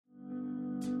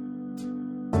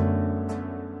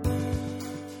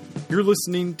You're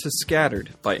listening to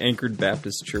Scattered by Anchored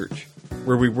Baptist Church,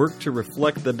 where we work to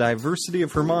reflect the diversity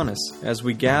of Hermanus as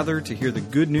we gather to hear the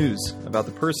good news about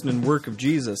the person and work of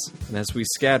Jesus, and as we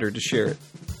scatter to share it.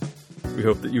 We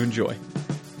hope that you enjoy.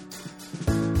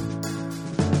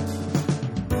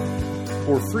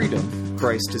 For freedom,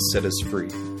 Christ has set us free.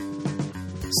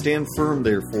 Stand firm,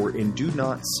 therefore, and do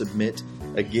not submit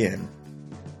again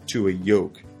to a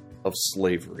yoke of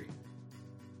slavery.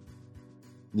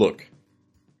 Look,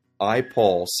 I,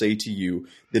 Paul, say to you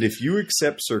that if you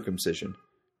accept circumcision,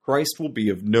 Christ will be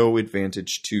of no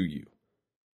advantage to you.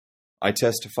 I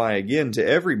testify again to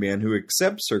every man who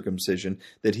accepts circumcision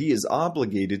that he is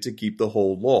obligated to keep the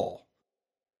whole law.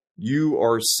 You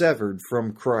are severed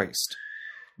from Christ,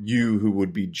 you who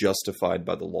would be justified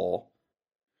by the law.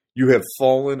 You have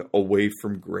fallen away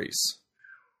from grace.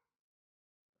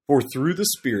 For through the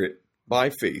Spirit,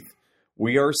 by faith,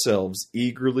 we ourselves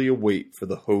eagerly await for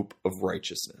the hope of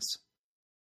righteousness.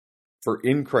 For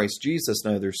in Christ Jesus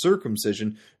neither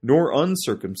circumcision nor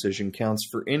uncircumcision counts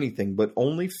for anything, but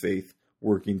only faith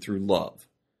working through love.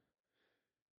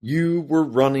 You were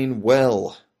running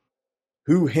well.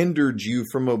 Who hindered you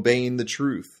from obeying the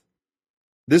truth?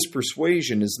 This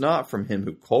persuasion is not from him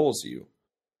who calls you.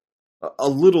 A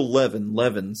little leaven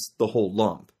leavens the whole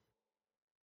lump.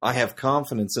 I have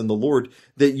confidence in the Lord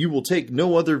that you will take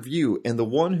no other view, and the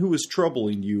one who is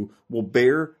troubling you will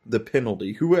bear the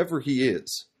penalty, whoever he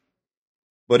is.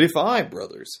 But if I,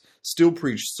 brothers, still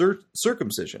preach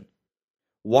circumcision,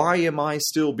 why am I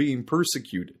still being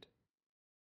persecuted?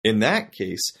 In that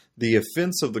case, the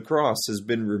offense of the cross has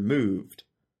been removed.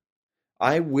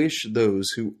 I wish those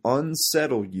who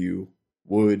unsettle you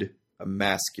would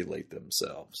emasculate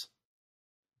themselves.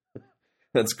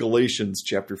 That's Galatians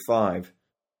chapter 5.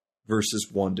 Verses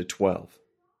 1 to 12.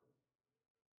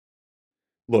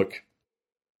 Look,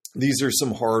 these are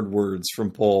some hard words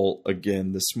from Paul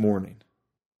again this morning.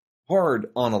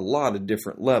 Hard on a lot of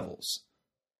different levels.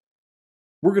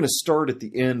 We're going to start at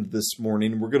the end this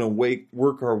morning. We're going to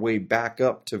work our way back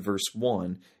up to verse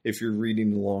 1 if you're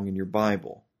reading along in your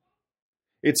Bible.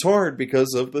 It's hard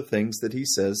because of the things that he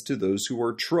says to those who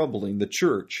are troubling the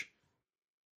church.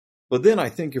 But then I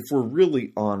think if we're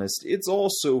really honest, it's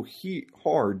also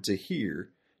hard to hear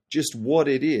just what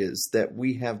it is that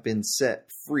we have been set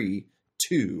free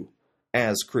to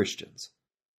as Christians.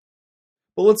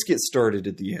 But let's get started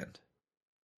at the end.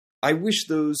 I wish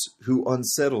those who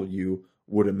unsettle you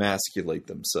would emasculate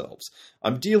themselves.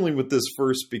 I'm dealing with this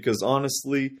first because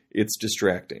honestly, it's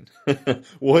distracting.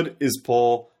 What is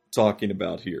Paul talking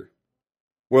about here?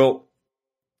 Well,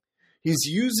 he's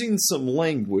using some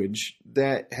language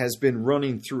that has been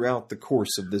running throughout the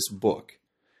course of this book.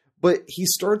 But he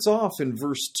starts off in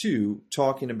verse 2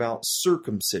 talking about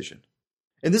circumcision.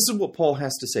 And this is what Paul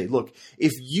has to say. Look,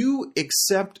 if you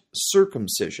accept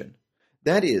circumcision,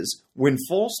 that is, when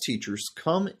false teachers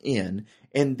come in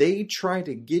and they try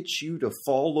to get you to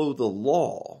follow the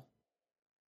law,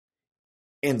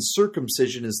 and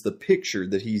circumcision is the picture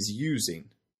that he's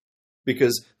using,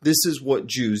 because this is what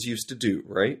Jews used to do,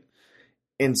 right?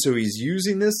 And so he's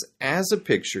using this as a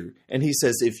picture, and he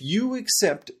says, if you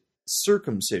accept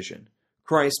circumcision,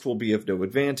 Christ will be of no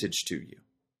advantage to you.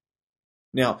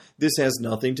 Now, this has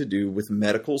nothing to do with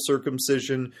medical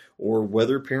circumcision, or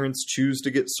whether parents choose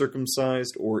to get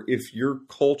circumcised, or if your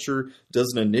culture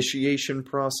does an initiation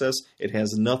process. It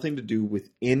has nothing to do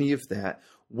with any of that.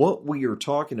 What we are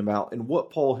talking about, and what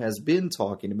Paul has been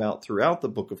talking about throughout the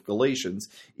book of Galatians,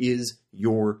 is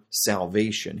your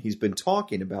salvation. He's been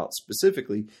talking about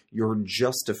specifically your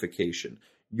justification,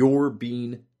 your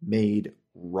being made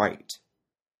right.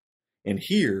 And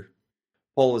here,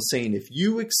 Paul is saying, if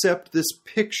you accept this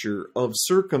picture of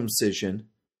circumcision,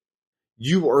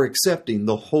 you are accepting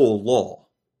the whole law.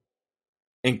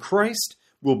 And Christ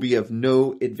will be of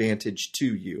no advantage to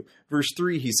you. Verse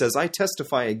 3, he says, I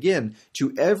testify again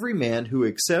to every man who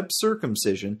accepts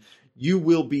circumcision, you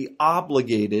will be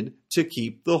obligated to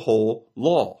keep the whole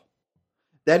law.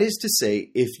 That is to say,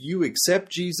 if you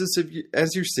accept Jesus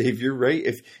as your Savior, right?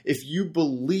 If you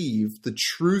believe the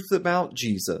truth about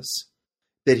Jesus,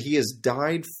 that he has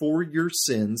died for your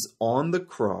sins on the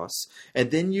cross,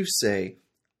 and then you say,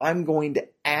 I'm going to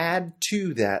add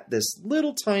to that this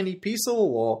little tiny piece of the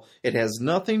law. It has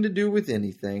nothing to do with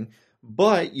anything,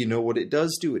 but you know what it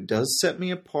does do? It does set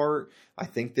me apart. I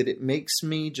think that it makes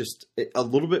me just a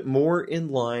little bit more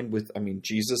in line with,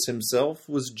 Jesus himself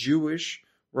was Jewish,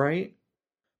 right?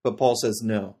 But Paul says,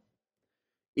 no.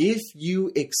 If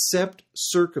you accept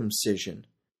circumcision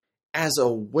as a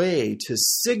way to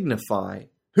signify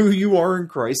who you are in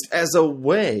Christ, as a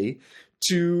way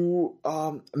to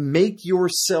make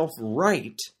yourself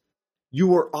right,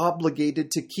 You are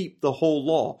obligated to keep the whole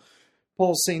law.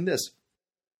 Paul's saying this.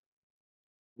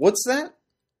 What's that?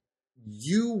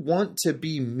 You want to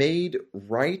be made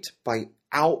right by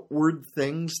outward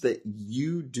things that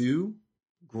you do?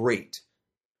 Great.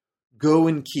 Go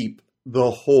and keep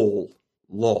the whole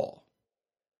law.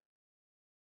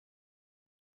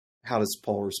 How does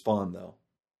Paul respond, though?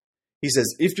 He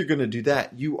says, if you're going to do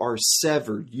that, you are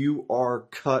severed. You are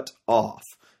cut off.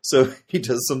 So he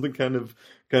does something kind of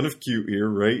cute here,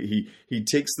 right? He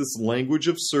takes this language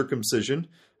of circumcision,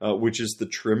 which is the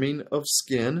trimming of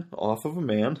skin off of a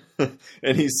man,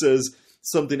 and he says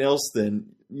something else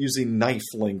then, using knife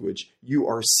language. You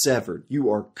are severed.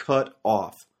 You are cut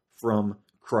off from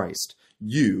Christ.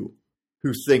 You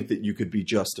who think that you could be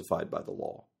justified by the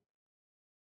law.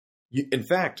 In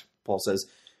fact, Paul says,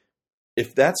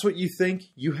 if that's what you think,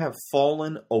 you have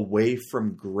fallen away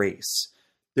from grace.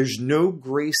 There's no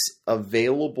grace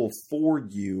available for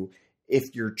you if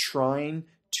you're trying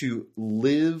to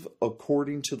live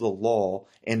according to the law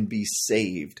and be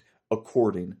saved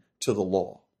according to the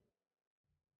law.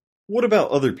 What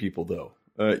about other people, though?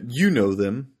 You know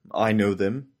them, I know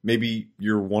them, maybe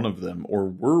you're one of them, or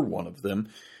we're one of them,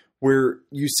 where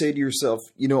you say to yourself,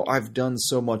 I've done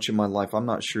so much in my life, I'm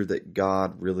not sure that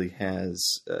God really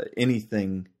has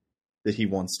anything that he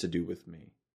wants to do with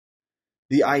me.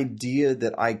 The idea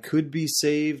that I could be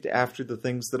saved after the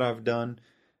things that I've done,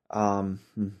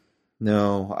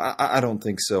 no, I don't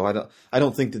think so. I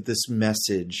don't think that this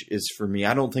message is for me.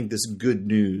 I don't think this good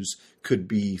news could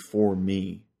be for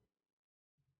me.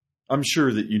 I'm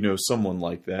sure that you know someone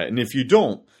like that. And if you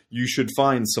don't, you should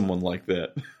find someone like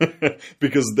that.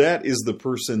 Because that is the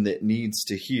person that needs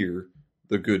to hear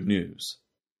the good news.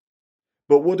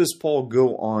 But what does Paul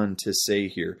go on to say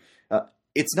here?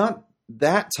 It's not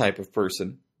that type of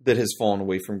person that has fallen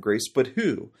away from grace, but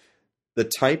who? The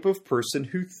type of person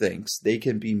who thinks they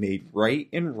can be made right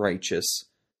and righteous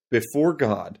before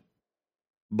God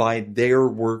by their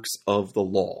works of the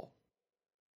law.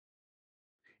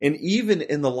 And even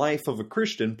in the life of a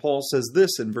Christian, Paul says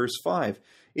this in verse 5,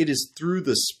 it is through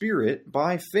the Spirit,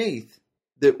 by faith,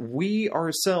 that we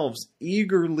ourselves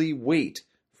eagerly wait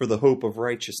for the hope of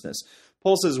righteousness.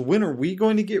 Paul says, when are we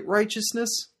going to get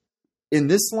righteousness? In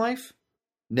this life?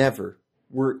 Never.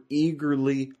 We're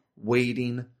eagerly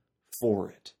waiting for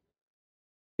it.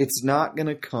 It's not going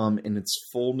to come in its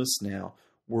fullness now.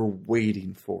 We're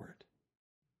waiting for it.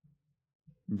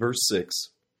 Verse 6,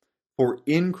 for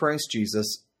in Christ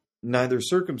Jesus, neither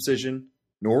circumcision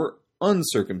nor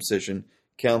uncircumcision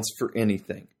counts for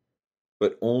anything,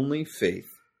 but only faith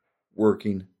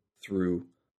working through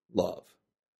love.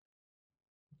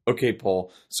 Okay,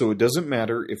 Paul, so it doesn't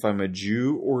matter if I'm a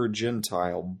Jew or a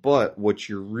Gentile, but what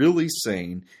you're really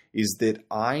saying is that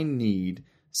I need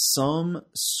some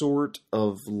sort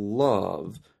of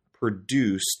love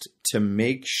produced to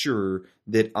make sure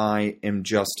that I am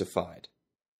justified.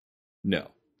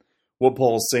 No. What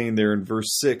Paul's saying there in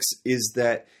verse 6 is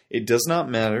that it does not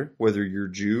matter whether you're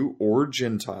Jew or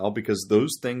Gentile, because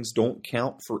those things don't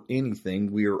count for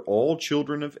anything. We are all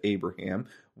children of Abraham.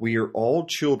 We are all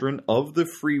children of the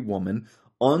free woman,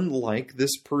 unlike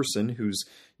this person who's,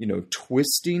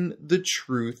 twisting the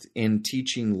truth and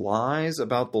teaching lies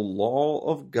about the law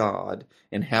of God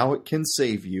and how it can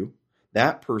save you.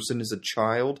 That person is a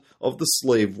child of the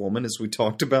slave woman, as we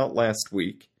talked about last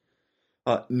week.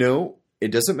 No,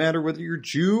 it doesn't matter whether you're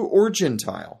Jew or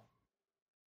Gentile,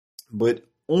 but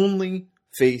only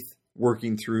faith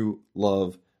working through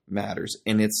love matters.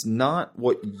 And it's not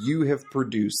what you have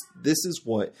produced. This is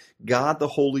what God the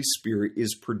Holy Spirit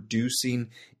is producing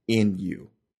in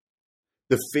you.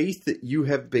 The faith that you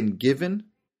have been given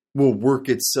will work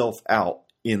itself out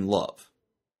in love.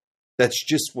 That's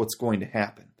just what's going to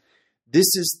happen.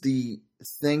 This is the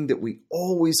thing that we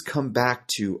always come back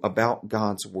to about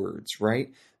God's words,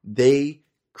 right? They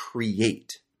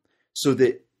create. So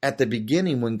that at the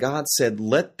beginning, when God said,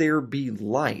 let there be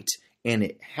light, and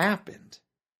it happened.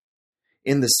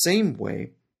 In the same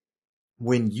way,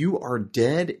 when you are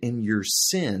dead in your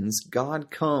sins, God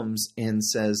comes and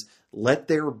says, let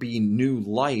there be new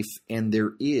life, and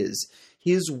there is.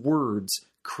 His words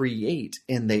create,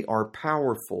 and they are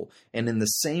powerful. And in the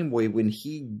same way, when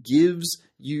he gives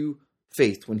you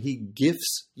faith, when he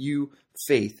gifts you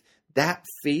faith, that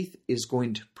faith is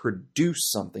going to produce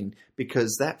something,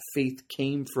 because that faith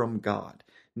came from God.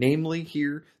 Namely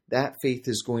here, that faith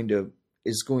is going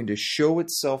to show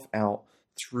itself out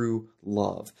through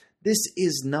love. This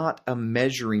is not a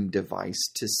measuring device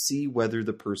to see whether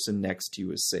the person next to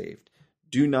you is saved.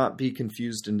 Do not be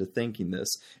confused into thinking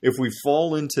this. If we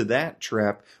fall into that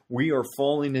trap, we are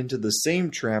falling into the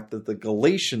same trap that the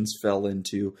Galatians fell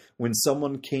into when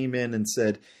someone came in and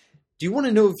said, do you want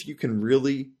to know if you can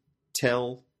really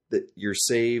tell that you're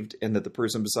saved and that the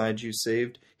person beside you is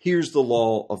saved? Here's the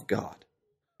law of God.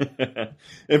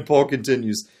 And Paul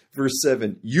continues, verse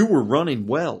 7, you were running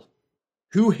well.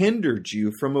 Who hindered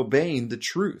you from obeying the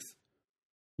truth?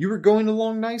 You were going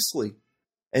along nicely.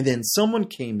 And then someone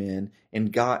came in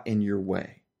and got in your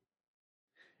way.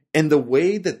 And the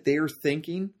way that they're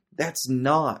thinking, that's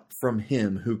not from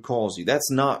him who calls you.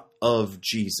 That's not of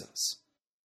Jesus.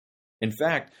 In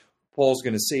fact, Paul's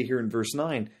going to say here in verse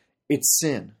 9, it's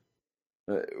sin.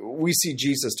 We see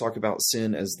Jesus talk about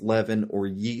sin as leaven or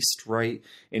yeast, right?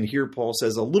 And here Paul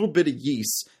says a little bit of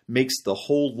yeast makes the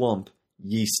whole lump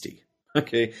yeasty.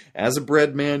 Okay, as a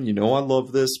bread man, you know I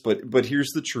love this, but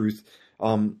here's the truth.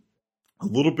 A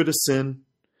little bit of sin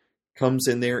comes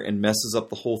in there and messes up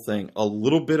the whole thing. A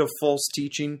little bit of false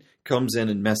teaching comes in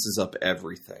and messes up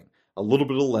everything. A little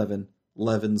bit of leaven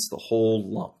leavens the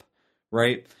whole lump,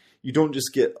 right? You don't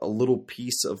just get a little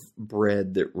piece of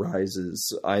bread that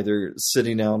rises either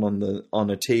sitting out on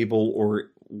a table or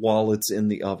while it's in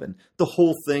the oven. The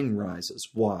whole thing rises.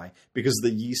 Why? Because the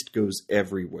yeast goes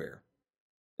everywhere.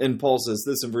 And Paul says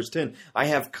this in verse 10, I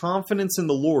have confidence in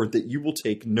the Lord that you will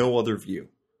take no other view.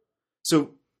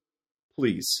 So,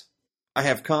 please, I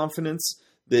have confidence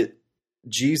that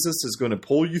Jesus is going to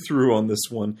pull you through on this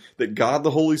one, that God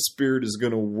the Holy Spirit is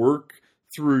going to work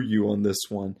through you on this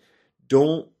one.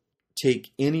 Don't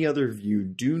take any other view.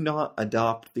 Do not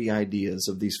adopt the ideas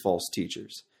of these false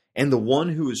teachers. And the one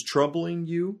who is troubling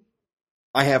you,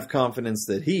 I have confidence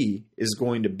that he is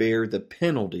going to bear the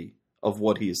penalty of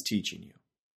what he is teaching you.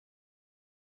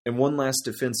 And one last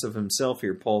defense of himself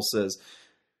here, Paul says,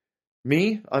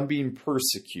 me, I'm being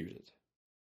persecuted.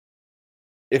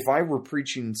 If I were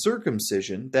preaching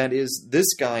circumcision, that is,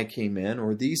 this guy came in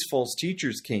or these false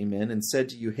teachers came in and said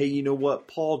to you, hey, you know what?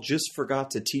 Paul just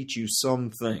forgot to teach you some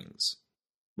things.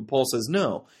 But Paul says,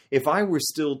 no, if I were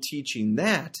still teaching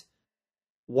that,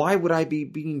 why would I be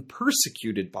being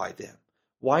persecuted by them?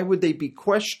 Why would they be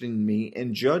questioning me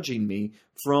and judging me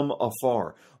from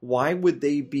afar? Why would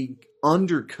they be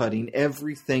undercutting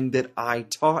everything that I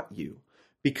taught you?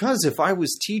 Because if I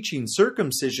was teaching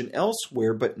circumcision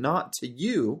elsewhere, but not to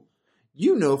you,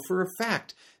 you know for a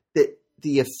fact that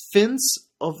the offense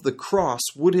of the cross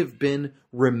would have been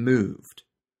removed.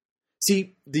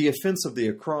 See, the offense of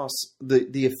the cross,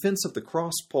 the offense of the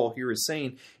cross, Paul here is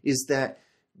saying, is that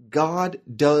God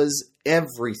does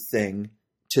everything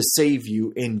to save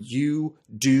you and you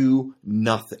do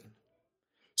nothing.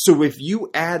 So if you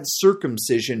add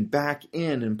circumcision back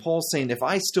in, and Paul's saying, if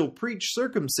I still preach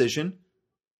circumcision,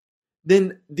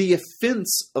 then the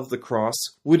offense of the cross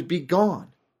would be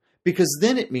gone. Because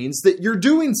then it means that you're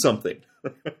doing something.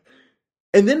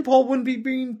 And then Paul wouldn't be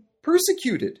being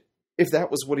persecuted if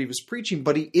that was what he was preaching.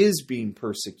 But he is being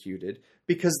persecuted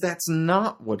because that's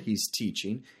not what he's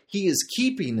teaching. He is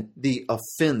keeping the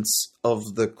offense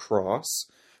of the cross,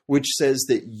 which says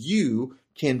that you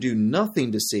can do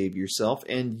nothing to save yourself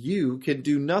and you can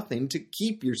do nothing to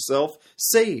keep yourself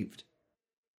saved.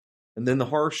 And then the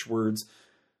harsh words,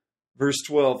 verse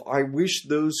 12, I wish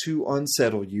those who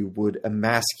unsettle you would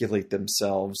emasculate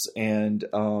themselves. And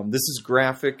this is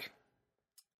graphic,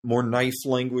 more knife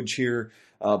language here.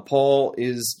 Paul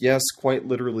is, yes, quite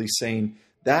literally saying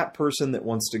that person that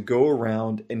wants to go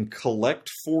around and collect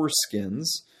foreskins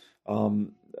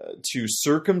to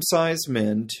circumcise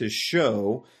men to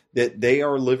show that they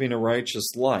are living a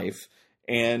righteous life,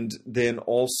 and then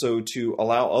also to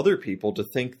allow other people to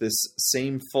think this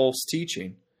same false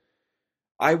teaching.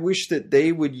 I wish that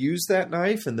they would use that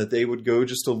knife and that they would go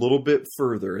just a little bit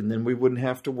further, and then we wouldn't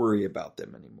have to worry about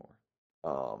them anymore.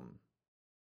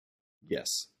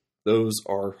 Yes, those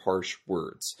are harsh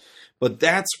words. But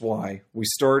that's why we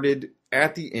started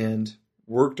at the end,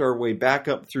 worked our way back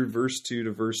up through verse 2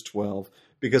 to verse 12,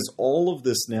 because all of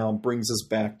this now brings us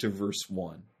back to verse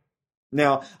 1.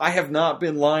 Now, I have not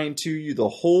been lying to you. The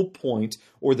whole point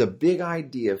or the big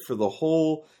idea for the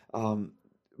whole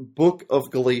book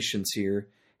of Galatians here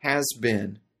has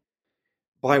been,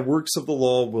 by works of the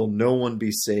law will no one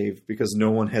be saved, because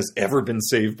no one has ever been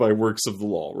saved by works of the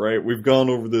law, right? We've gone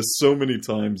over this so many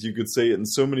times. You could say it in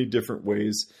so many different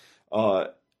ways, and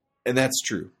that's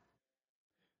true.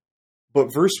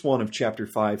 But verse 1 of chapter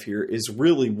 5 here is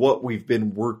really what we've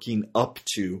been working up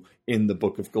to in the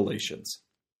book of Galatians.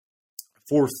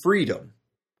 For freedom,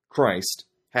 Christ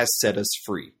has set us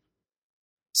free.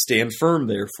 Stand firm,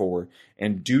 therefore,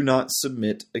 and do not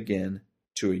submit again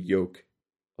to a yoke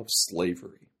of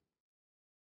slavery.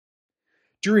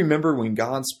 Do you remember when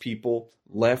God's people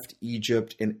left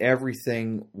Egypt and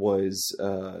everything was,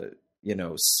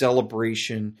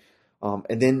 celebration?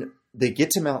 And then they get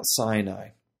to Mount Sinai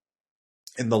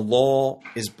and the law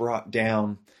is brought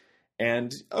down.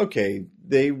 And, okay,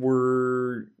 they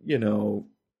were,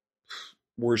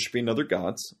 worshiping other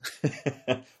gods.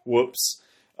 Whoops.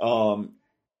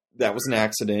 That was an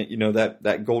accident.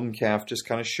 That golden calf just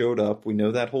kind of showed up. We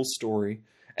know that whole story.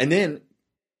 And then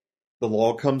the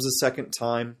law comes a second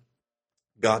time.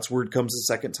 God's word comes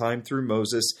a second time through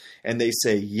Moses. And they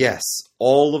say, yes,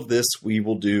 all of this we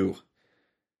will do.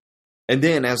 And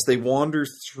then as they wander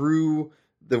through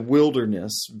the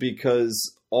wilderness,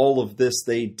 because all of this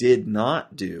they did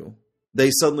not do, they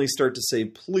suddenly start to say,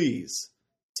 please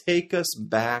take us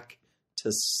back to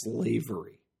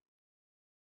slavery.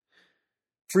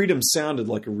 Freedom sounded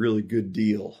like a really good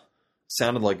deal.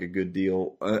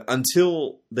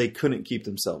 Until they couldn't keep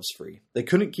themselves free. They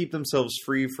couldn't keep themselves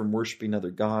free from worshiping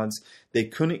other gods. They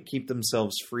couldn't keep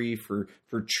themselves free for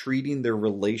treating their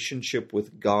relationship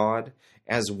with God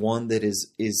as one that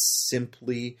is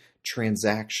simply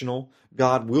transactional.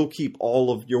 God will keep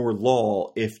all of your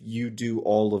law if you do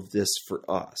all of this for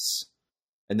us.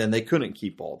 And then they couldn't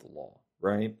keep all the law,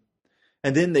 right?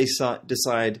 And then they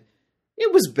decide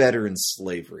it was better in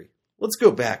slavery. Let's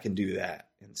go back and do that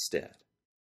instead.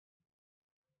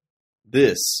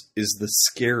 This is the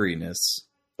scariness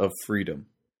of freedom.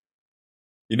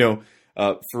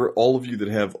 For all of you that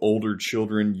have older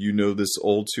children, you know this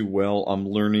all too well. I'm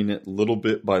learning it little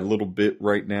bit by little bit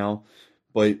right now.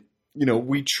 But,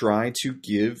 we try to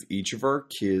give each of our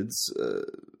kids,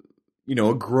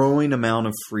 a growing amount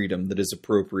of freedom that is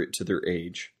appropriate to their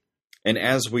age. And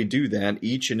as we do that,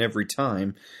 each and every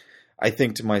time, I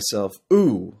think to myself,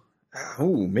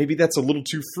 maybe that's a little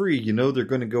too free. They're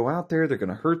going to go out there. They're going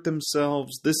to hurt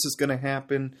themselves. This is going to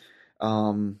happen.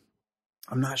 I'm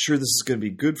not sure this is going to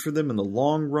be good for them in the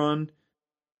long run.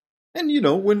 And,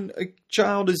 when a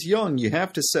child is young, you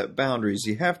have to set boundaries.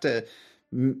 You have to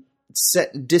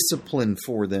set discipline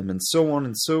for them and so on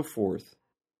and so forth.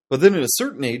 But then at a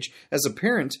certain age, as a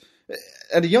parent,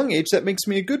 at a young age, that makes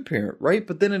me a good parent, right?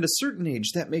 But then at a certain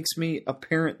age, that makes me a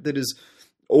parent that is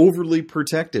overly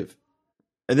protective.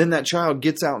 And then that child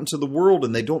gets out into the world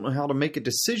and they don't know how to make a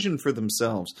decision for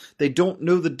themselves. They don't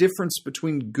know the difference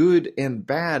between good and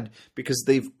bad because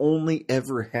they've only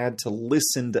ever had to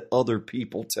listen to other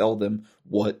people tell them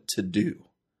what to do.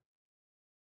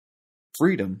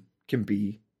 Freedom can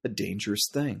be a dangerous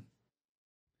thing.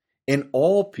 And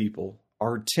all people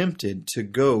are tempted to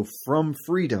go from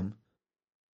freedom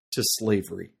to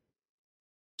slavery,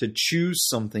 to choose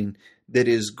something that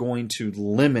is going to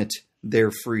limit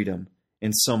their freedom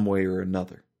in some way or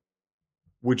another.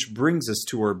 Which brings us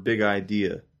to our big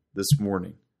idea this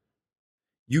morning.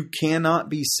 You cannot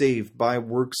be saved by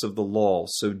works of the law,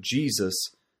 so Jesus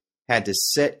had to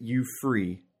set you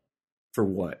free for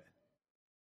what?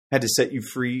 Had to set you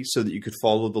free so that you could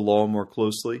follow the law more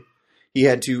closely. He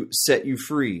had to set you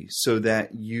free so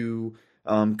that you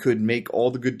could make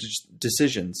all the good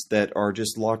decisions that are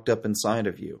just locked up inside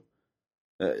of you.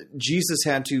 Jesus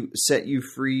had to set you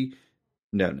free.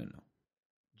 No.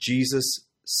 Jesus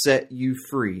set you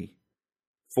free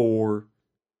for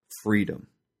freedom.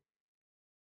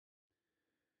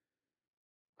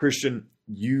 Christian,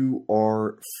 you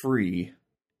are free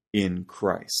in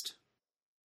Christ.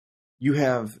 You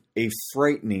have a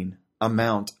frightening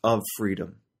amount of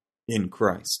freedom in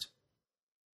Christ.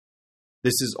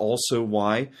 This is also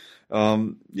why,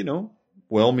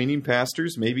 well-meaning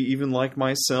pastors, maybe even like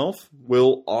myself,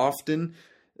 will often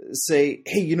say,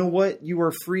 hey, you know what? You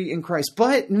are free in Christ,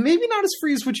 but maybe not as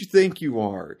free as what you think you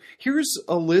are. Here's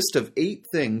a list of 8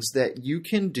 things that you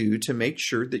can do to make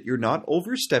sure that you're not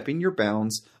overstepping your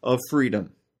bounds of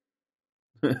freedom.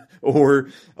 Or,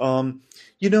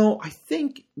 I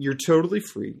think you're totally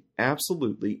free.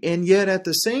 Absolutely. And yet at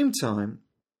the same time,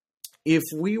 if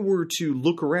we were to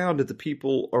look around at the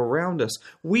people around us,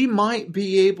 we might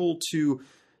be able to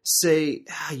say,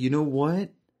 you know what?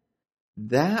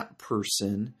 That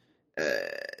person,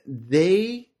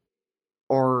 they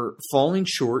are falling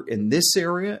short in this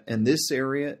area, and this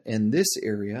area, and this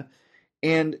area.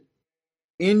 And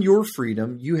in your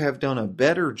freedom, you have done a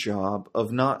better job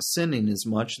of not sinning as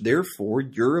much. Therefore,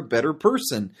 you're a better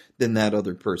person than that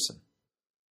other person.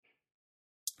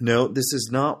 No, this is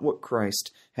not what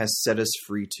Christ has set us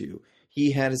free to.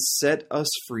 He has set us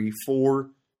free for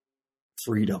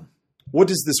freedom. What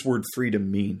does this word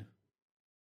freedom mean?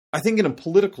 I think in a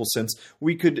political sense,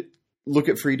 we could look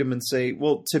at freedom and say,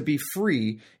 well, to be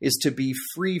free is to be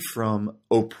free from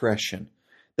oppression.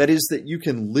 That is, that you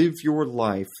can live your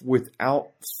life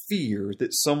without fear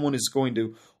that someone is going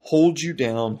to hold you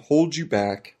down, hold you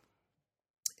back,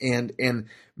 and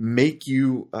make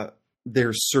you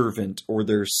their servant or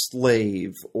their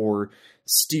slave, or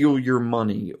steal your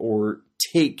money, or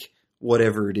take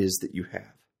whatever it is that you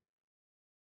have.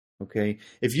 Okay?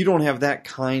 If you don't have that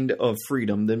kind of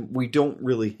freedom, then we don't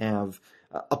really have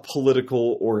a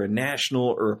political or a national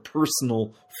or a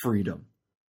personal freedom.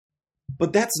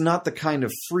 But that's not the kind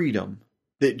of freedom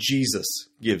that Jesus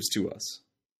gives to us.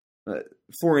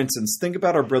 For instance, think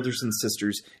about our brothers and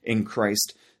sisters in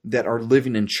Christ that are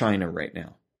living in China right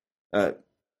now.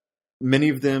 Many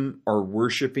of them are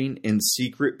worshiping in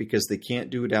secret because they can't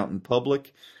do it out in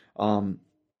public.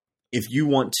 If you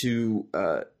want to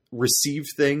receive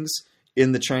things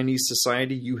in the Chinese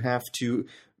society, you have to,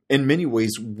 in many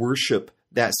ways, worship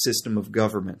that system of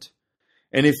government.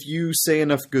 And if you say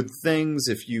enough good things,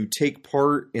 if you take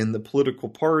part in the political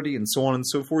party and so on and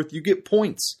so forth, you get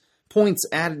points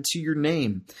added to your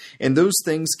name. And those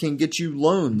things can get you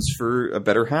loans for a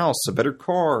better house, a better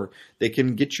car. They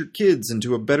can get your kids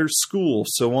into a better school,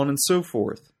 so on and so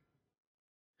forth.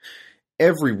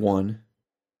 Everyone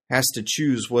has to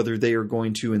choose whether they are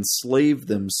going to enslave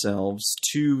themselves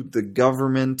to the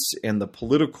government and the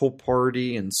political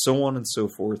party and so on and so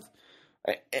forth.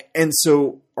 And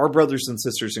so our brothers and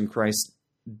sisters in Christ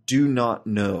do not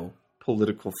know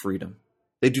political freedom.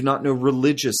 They do not know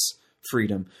religious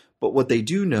freedom. But what they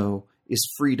do know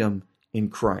is freedom in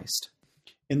Christ.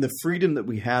 And the freedom that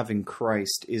we have in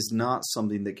Christ is not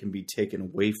something that can be taken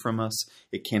away from us.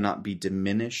 It cannot be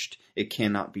diminished. It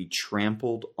cannot be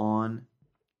trampled on.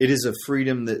 It is a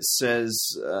freedom that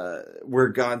says, where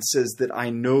God says that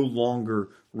I no longer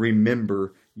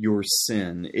remember your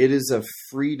sin. It is a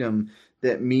freedom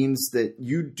that means that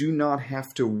you do not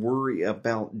have to worry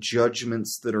about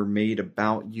judgments that are made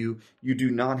about you. You do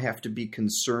not have to be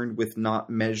concerned with not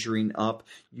measuring up.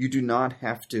 You do not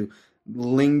have to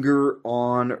linger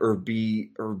on or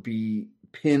be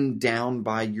pinned down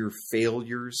by your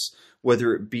failures,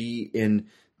 whether it be in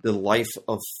the life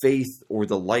of faith or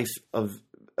the life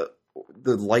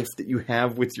that you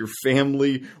have with your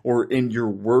family or in your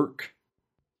work.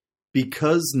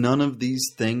 Because none of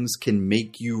these things can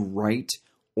make you right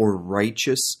or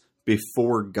righteous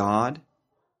before God,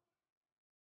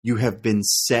 you have been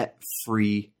set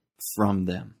free from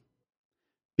them.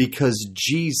 Because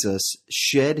Jesus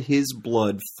shed his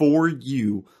blood for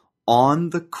you on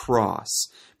the cross,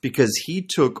 because he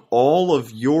took all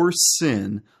of your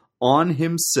sin on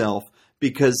himself,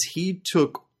 because he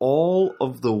took all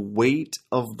of the weight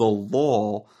of the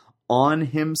law on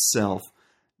himself.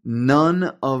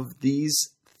 None of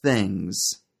these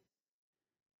things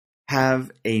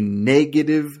have a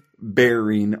negative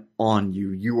bearing on you.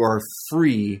 You are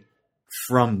free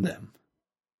from them.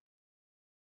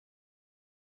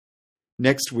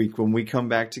 Next week, when we come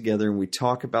back together and we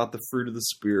talk about the fruit of the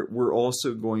Spirit, we're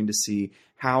also going to see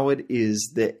how it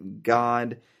is that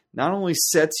God not only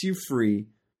sets you free,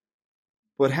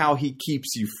 but how he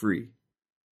keeps you free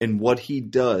and what he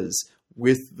does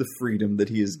with the freedom that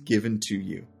he has given to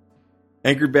you.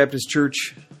 Anchored Baptist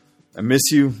Church, I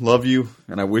miss you, love you,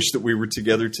 and I wish that we were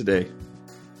together today.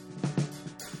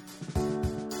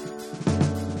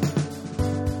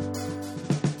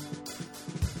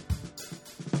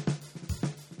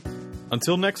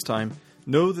 Until next time,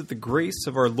 know that the grace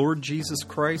of our Lord Jesus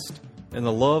Christ and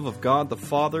the love of God the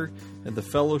Father and the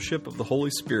fellowship of the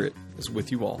Holy Spirit is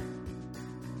with you all.